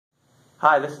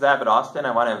Hi, this is Abbot Austin.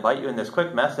 I want to invite you in this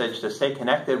quick message to stay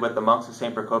connected with the monks of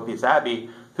St. Procopius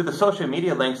Abbey through the social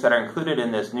media links that are included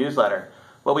in this newsletter.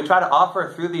 What we try to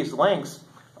offer through these links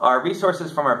are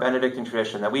resources from our Benedictine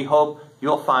tradition that we hope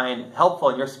you'll find helpful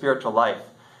in your spiritual life.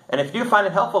 And if you find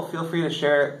it helpful, feel free to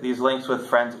share these links with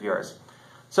friends of yours.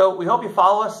 So we hope you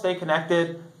follow us, stay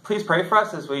connected. Please pray for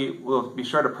us as we will be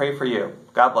sure to pray for you.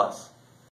 God bless.